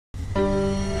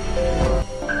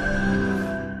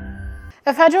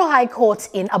A federal high court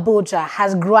in Abuja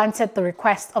has granted the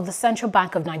request of the Central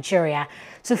Bank of Nigeria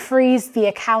to freeze the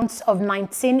accounts of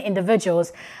 19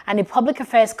 individuals and a public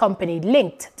affairs company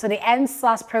linked to the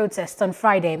EndSARS protest on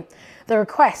Friday. The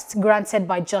request, granted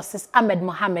by Justice Ahmed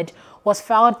Mohammed, was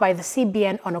filed by the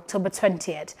CBN on October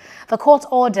 20th. The court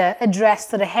order, addressed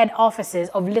to the head offices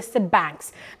of listed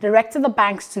banks, directed the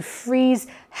banks to freeze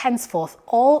henceforth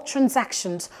all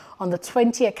transactions on the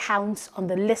 20 accounts on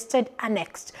the listed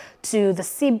annexed to the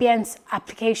CBN's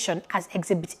application as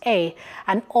Exhibit A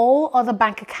and all other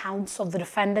bank accounts of the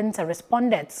defendants and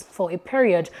respondents for a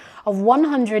period of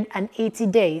 180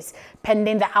 days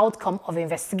pending the outcome of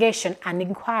investigation and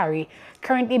inquiry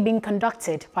currently being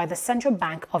conducted by the Central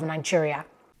Bank of Nigeria.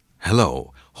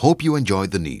 Hello, hope you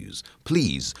enjoyed the news.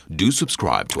 Please do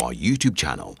subscribe to our YouTube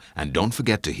channel and don't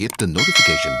forget to hit the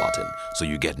notification button so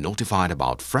you get notified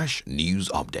about fresh news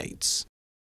updates.